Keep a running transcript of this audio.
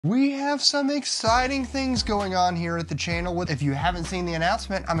We have some exciting things going on here at the channel. If you haven't seen the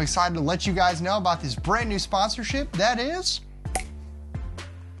announcement, I'm excited to let you guys know about this brand new sponsorship that is...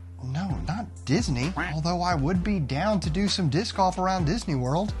 No, not Disney, although I would be down to do some disc golf around Disney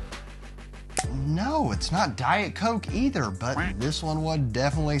World. No, it's not Diet Coke either, but this one would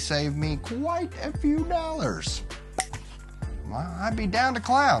definitely save me quite a few dollars. I'd be down to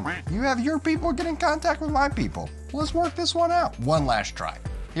clown. You have your people, get in contact with my people. Let's work this one out. One last try.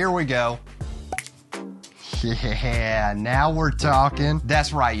 Here we go. Yeah, now we're talking.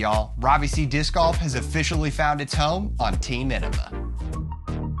 That's right, y'all. Robbie C Disc Golf has officially found its home on Team Innova.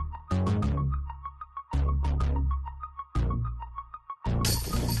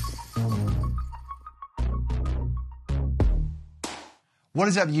 What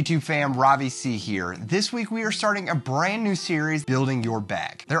is up, YouTube fam? Robbie C here. This week we are starting a brand new series, Building Your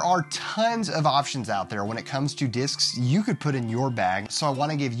Bag. There are tons of options out there when it comes to discs you could put in your bag, so I want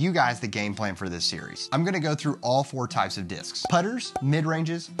to give you guys the game plan for this series. I'm going to go through all four types of discs: putters,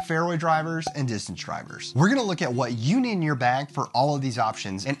 mid-ranges, fairway drivers, and distance drivers. We're going to look at what you need in your bag for all of these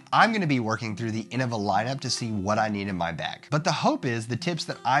options, and I'm going to be working through the Innova lineup to see what I need in my bag. But the hope is the tips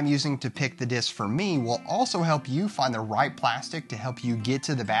that I'm using to pick the disc for me will also help you find the right plastic to help you get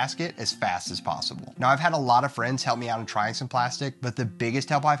to the basket as fast as possible. Now, I've had a lot of friends help me out in trying some plastic, but the biggest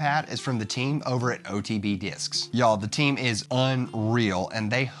help I've had is from the team over at OTB Discs. Y'all, the team is unreal,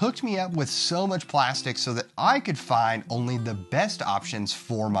 and they hooked me up with so much plastic so that I could find only the best options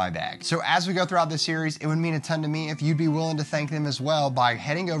for my bag. So as we go throughout this series, it would mean a ton to me if you'd be willing to thank them as well by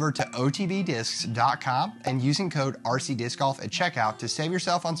heading over to otbdiscs.com and using code RCDiscGolf at checkout to save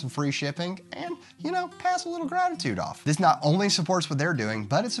yourself on some free shipping and, you know, pass a little gratitude off. This not only supports what they're doing,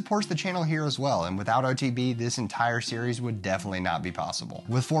 but it supports the channel here as well, and without OTB, this entire series would definitely not be possible.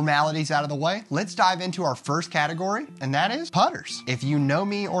 With formalities out of the way, let's dive into our first category, and that is putters. If you know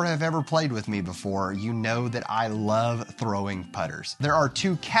me or have ever played with me before, you know that I love throwing putters. There are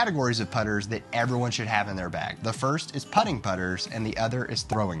two categories of putters that everyone should have in their bag. The first is putting putters, and the other is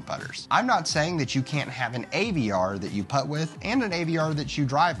throwing putters. I'm not saying that you can't have an AVR that you putt with and an AVR that you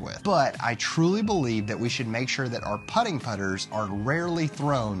drive with, but I truly believe that we should make sure that our putting putters are rarely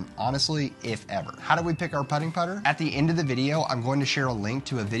thrown, honestly, if ever. How do we pick our putting putter? At the end of the video, I'm going to share a link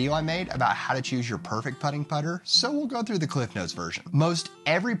to a video I made about how to choose your perfect putting putter, so we'll go through the Cliff Notes version. Most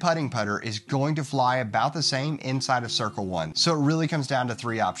every putting putter is going to fly about the same inside of circle one, so it really comes down to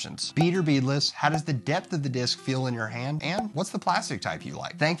three options: bead or beadless, how does the depth of the disc feel in your hand, and what's the plastic type you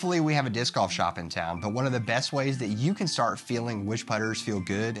like. Thankfully, we have a disc golf shop in town, but one of the best ways that you can start feeling which putters feel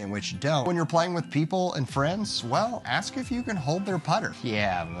good and which don't when you're playing with people and friends, well, ask if you can hold their putter.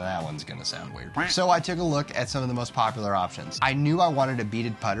 Yeah, that one's gonna sound weird. So I took a look at some of the most popular options. I knew I wanted a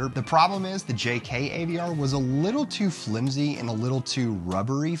beaded putter. The problem is the JK AVR was a little too flimsy and a little too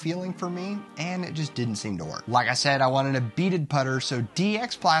rubbery feeling for me, and it just didn't seem to work. Like I said, I wanted a beaded putter, so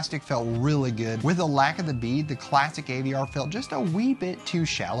DX plastic felt really good. With the lack of the bead, the classic AVR felt just a wee bit too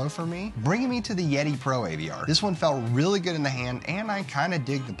shallow for me, bringing me to the Yeti Pro AVR. This one felt really good in the hand, and I kind of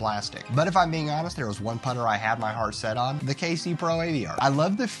dig the plastic. But if I'm being honest, there was one putter I had my heart set on, the KC Pro AVR. I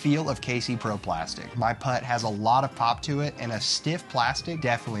love the feel of KC Pro plastic. My putt has a lot of pop to it, and a stiff plastic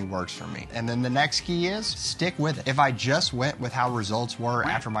definitely works for me. And then the next key is stick with it. If I just went with how results were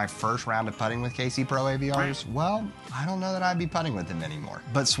after my first round of putting with KC Pro AVRs, well, I don't know that I'd be putting with them anymore.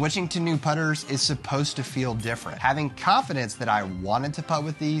 But switching to new putters is supposed to feel different. Having confidence that I wanted to putt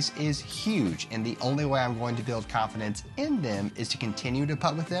with these is huge, and the only way I'm going to build confidence in them is to continue to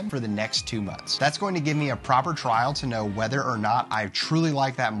putt with them for the next 2 months. That's going to give me a proper trial to know whether or not I truly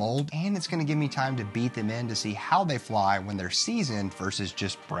like that mold, and it's going to give me time to beat them in to see how they fly when they're seasoned versus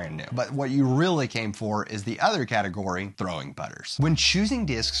just brand new. But what you really came for is the other category, throwing putters. When choosing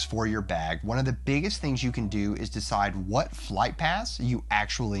discs for your bag, one of the biggest things you can do is decide what flight paths you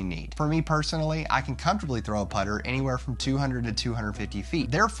actually need. For me personally, I can comfortably throw a putter anywhere from 200 to 250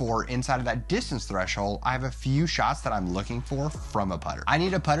 feet. Therefore, inside of that distance threshold, I have a few shots that I'm looking for from a putter. I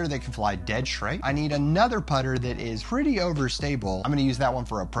need a putter that can fly dead straight. I need another putter that is pretty overstable. I'm going to use that one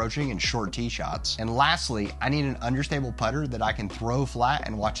for approaching and short tee shots. And lastly, I need an understable putter that I can throw flat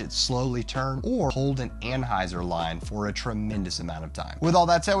and watch it slowly turn, or hold an Anheuser line for a tremendous amount of time. With all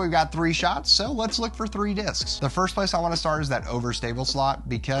that said, we've got 3 shots, so let's look for 3 discs. The first place I want to start is that overstable slot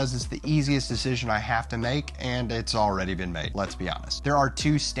because it's the easiest decision I have to make, and it's already been made, let's be honest. There are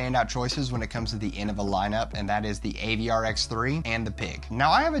 2 standout choices when it comes to the Innova lineup, and that is the AVR X3 and the Pig.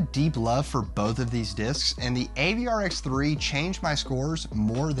 Now, I have a deep love for both of these discs, and the AVR X3 changed changed my scores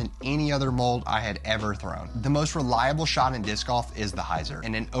more than any other mold I had ever thrown. The most reliable shot in disc golf is the hyzer,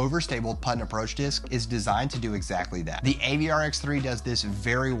 and an overstable putt and approach disc is designed to do exactly that. The AVR X3 does this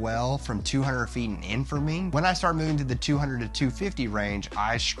very well from 200 feet and in for me. When I start moving to the 200 to 250 range,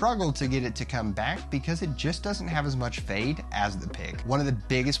 I struggle to get it to come back because it just doesn't have as much fade as the pig. One of the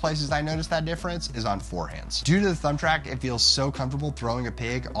biggest places I notice that difference is on forehands. Due to the thumb track, it feels so comfortable throwing a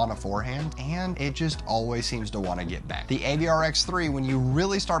pig on a forehand, and it just always seems to want to get back. The AVR X3, when you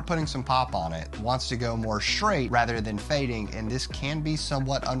really start putting some pop on it, wants to go more straight rather than fading, and this can be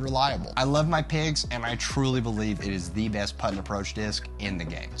somewhat unreliable. I love my pigs, and I truly believe it is the best putt and approach disc in the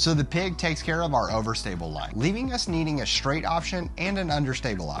game. So the pig takes care of our overstable line, leaving us needing a straight option and an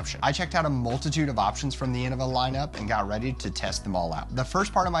understable option. I checked out a multitude of options from the Innova lineup and got ready to test them all out. The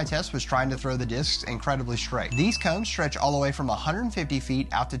first part of my test was trying to throw the discs incredibly straight. These cones stretch all the way from 150 feet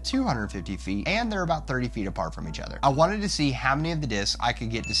out to 250 feet, and they're about 30 feet apart from each other. I wanted to see how many of the discs I could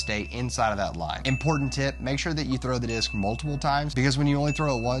get to stay inside of that line. Important tip, make sure that you throw the disc multiple times, because when you only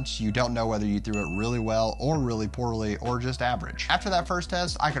throw it once, you don't know whether you threw it really well or really poorly or just average. After that first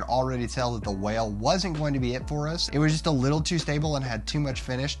test, I could already tell that the whale wasn't going to be it for us. It was just a little too stable and had too much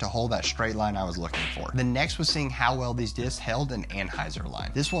finish to hold that straight line I was looking for. The next was seeing how well these discs held an anhyzer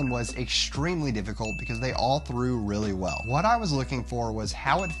line. This one was extremely difficult because they all threw really well. What I was looking for was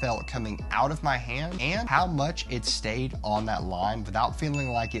how it felt coming out of my hand and how much it stayed on that line without feeling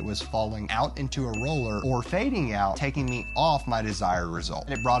like it was falling out into a roller or fading out, taking me off my desired result.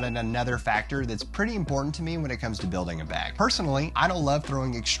 It brought in another factor that's pretty important to me when it comes to building a bag. Personally, I don't love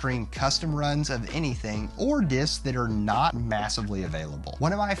throwing extreme custom runs of anything or discs that are not massively available.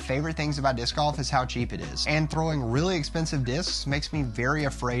 One of my favorite things about disc golf is how cheap it is, and throwing really expensive discs makes me very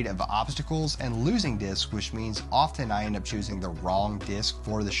afraid of obstacles and losing discs, which means often I end up choosing the wrong disc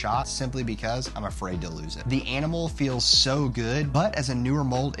for the shot simply because I'm afraid to lose it. The animal feels so good, but as a newer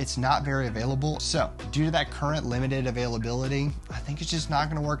mold, it's not very available. So due to that current limited availability, I think it's just not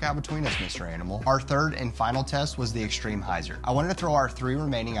going to work out between us, Mr. Animal. Our third and final test was the extreme hyzer. I wanted to throw our three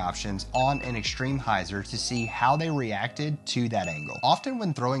remaining options on an extreme hyzer to see how they reacted to that angle. Often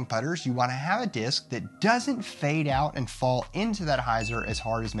when throwing putters, you want to have a disc that doesn't fade out and fall into that hyzer as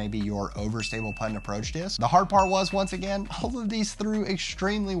hard as maybe your overstable putt and approach disc. The hard part was, once again, all of these threw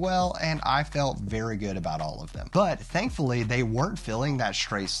extremely well, and I felt very good about all of them. But thankfully, they weren't filling that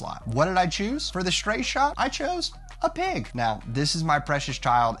straight slot. What did I choose? For the straight shot, I chose a pig. Now, this is my precious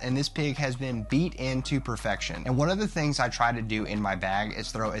child, and this pig has been beat into perfection. And one of the things I try to do in my bag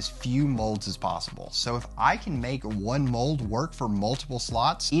is throw as few molds as possible. So if I can make one mold work for multiple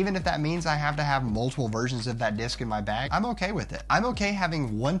slots, even if that means I have to have multiple versions of that disc in my bag, I'm okay with it. I'm okay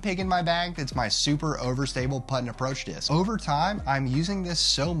having one pig in my bag that's my super overstable putt and approach disc. Over time, I'm using this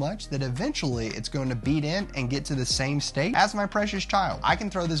so much that eventually it's going to beat in and get to the same state as my precious child. I can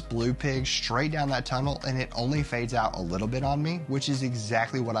throw this blue pig straight down that tunnel and it only fades out a little bit on me, which is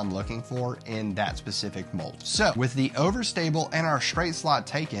exactly what I'm looking for in that specific mold. So with the overstable and our straight slot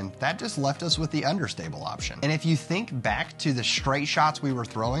taken, that just left us with the understable option. And if you think back to the straight shots we were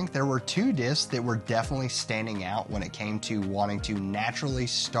throwing, there were two discs that were definitely standing out when it came to wanting to naturally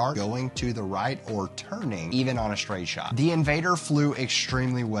start going to the right or turning even on a straight shot. The Invader flew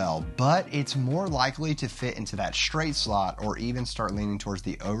extremely well, but it's more likely to fit into that straight slot or even start leaning towards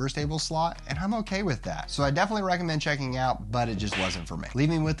the overstable slot, and I'm okay with that. So I definitely recommend checking out, but it just wasn't for me.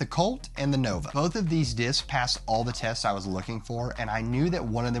 Leaving with the Colt and the Nova. Both of these discs passed all the tests I was looking for, and I knew that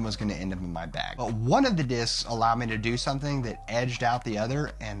one of them was going to end up in my bag. But one of the discs allowed me to do something that edged out the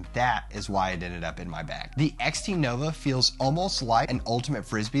other, and that is why it ended up in my bag. The XT Nova feels almost like an ultimate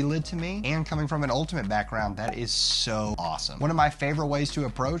frisbee lid to me, and coming from an ultimate background, that is so awesome. One of my favorite ways to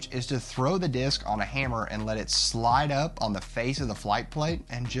approach is to throw the disc on a hammer and let it slide up on the face of the flight plate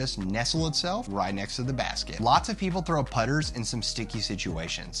and just nestle itself right next to the basket. Lots of people throw putters in some sticky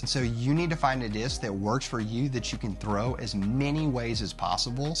situations, and so you need to find a disc that works for you that you can throw as many ways as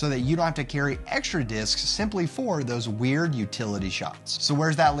possible so that you don't have to carry extra discs simply for those weird utility shots. So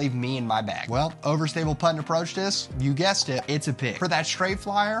where's that leave me in my bag? Well, overstable putt and approach disc, you guessed it, it's a pig. For that straight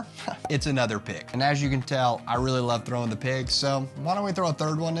flyer, it's another pig. And as you can tell, I really love throwing the pigs, so why don't we throw a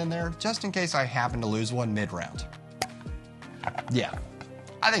third one in there just in case I happen to lose one mid-round. Yeah.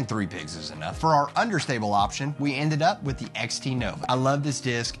 I think 3 pigs is enough. For our understable option, we ended up with the Team Innova. I love this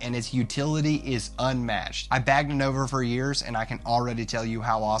disc and its utility is unmatched. I bagged an Innova for years and I can already tell you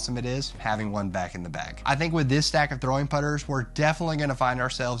how awesome it is having one back in the bag. I think with this stack of throwing putters, we're definitely going to find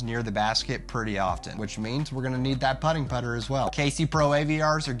ourselves near the basket pretty often, which means we're going to need that putting putter as well. KC Pro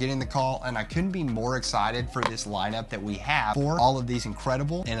AVRs are getting the call and I couldn't be more excited for this lineup that we have for all of these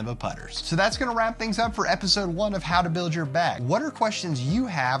incredible Innova putters. So that's going to wrap things up for episode 1 of How to Build Your Bag. What are questions you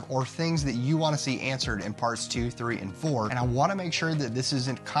have or things that you want to see answered in parts 2, 3, and 4? And I want to make sure that this is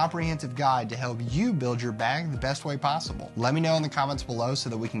a comprehensive guide to help you build your bag the best way possible. Let me know in the comments below so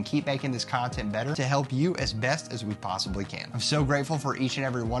that we can keep making this content better to help you as best as we possibly can. I'm so grateful for each and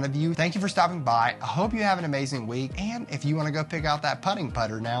every one of you. Thank you for stopping by. I hope you have an amazing week. And if you want to go pick out that putting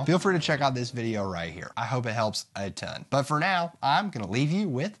putter now, feel free to check out this video right here. I hope it helps a ton. But for now, I'm going to leave you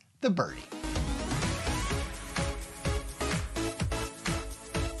with the birdie.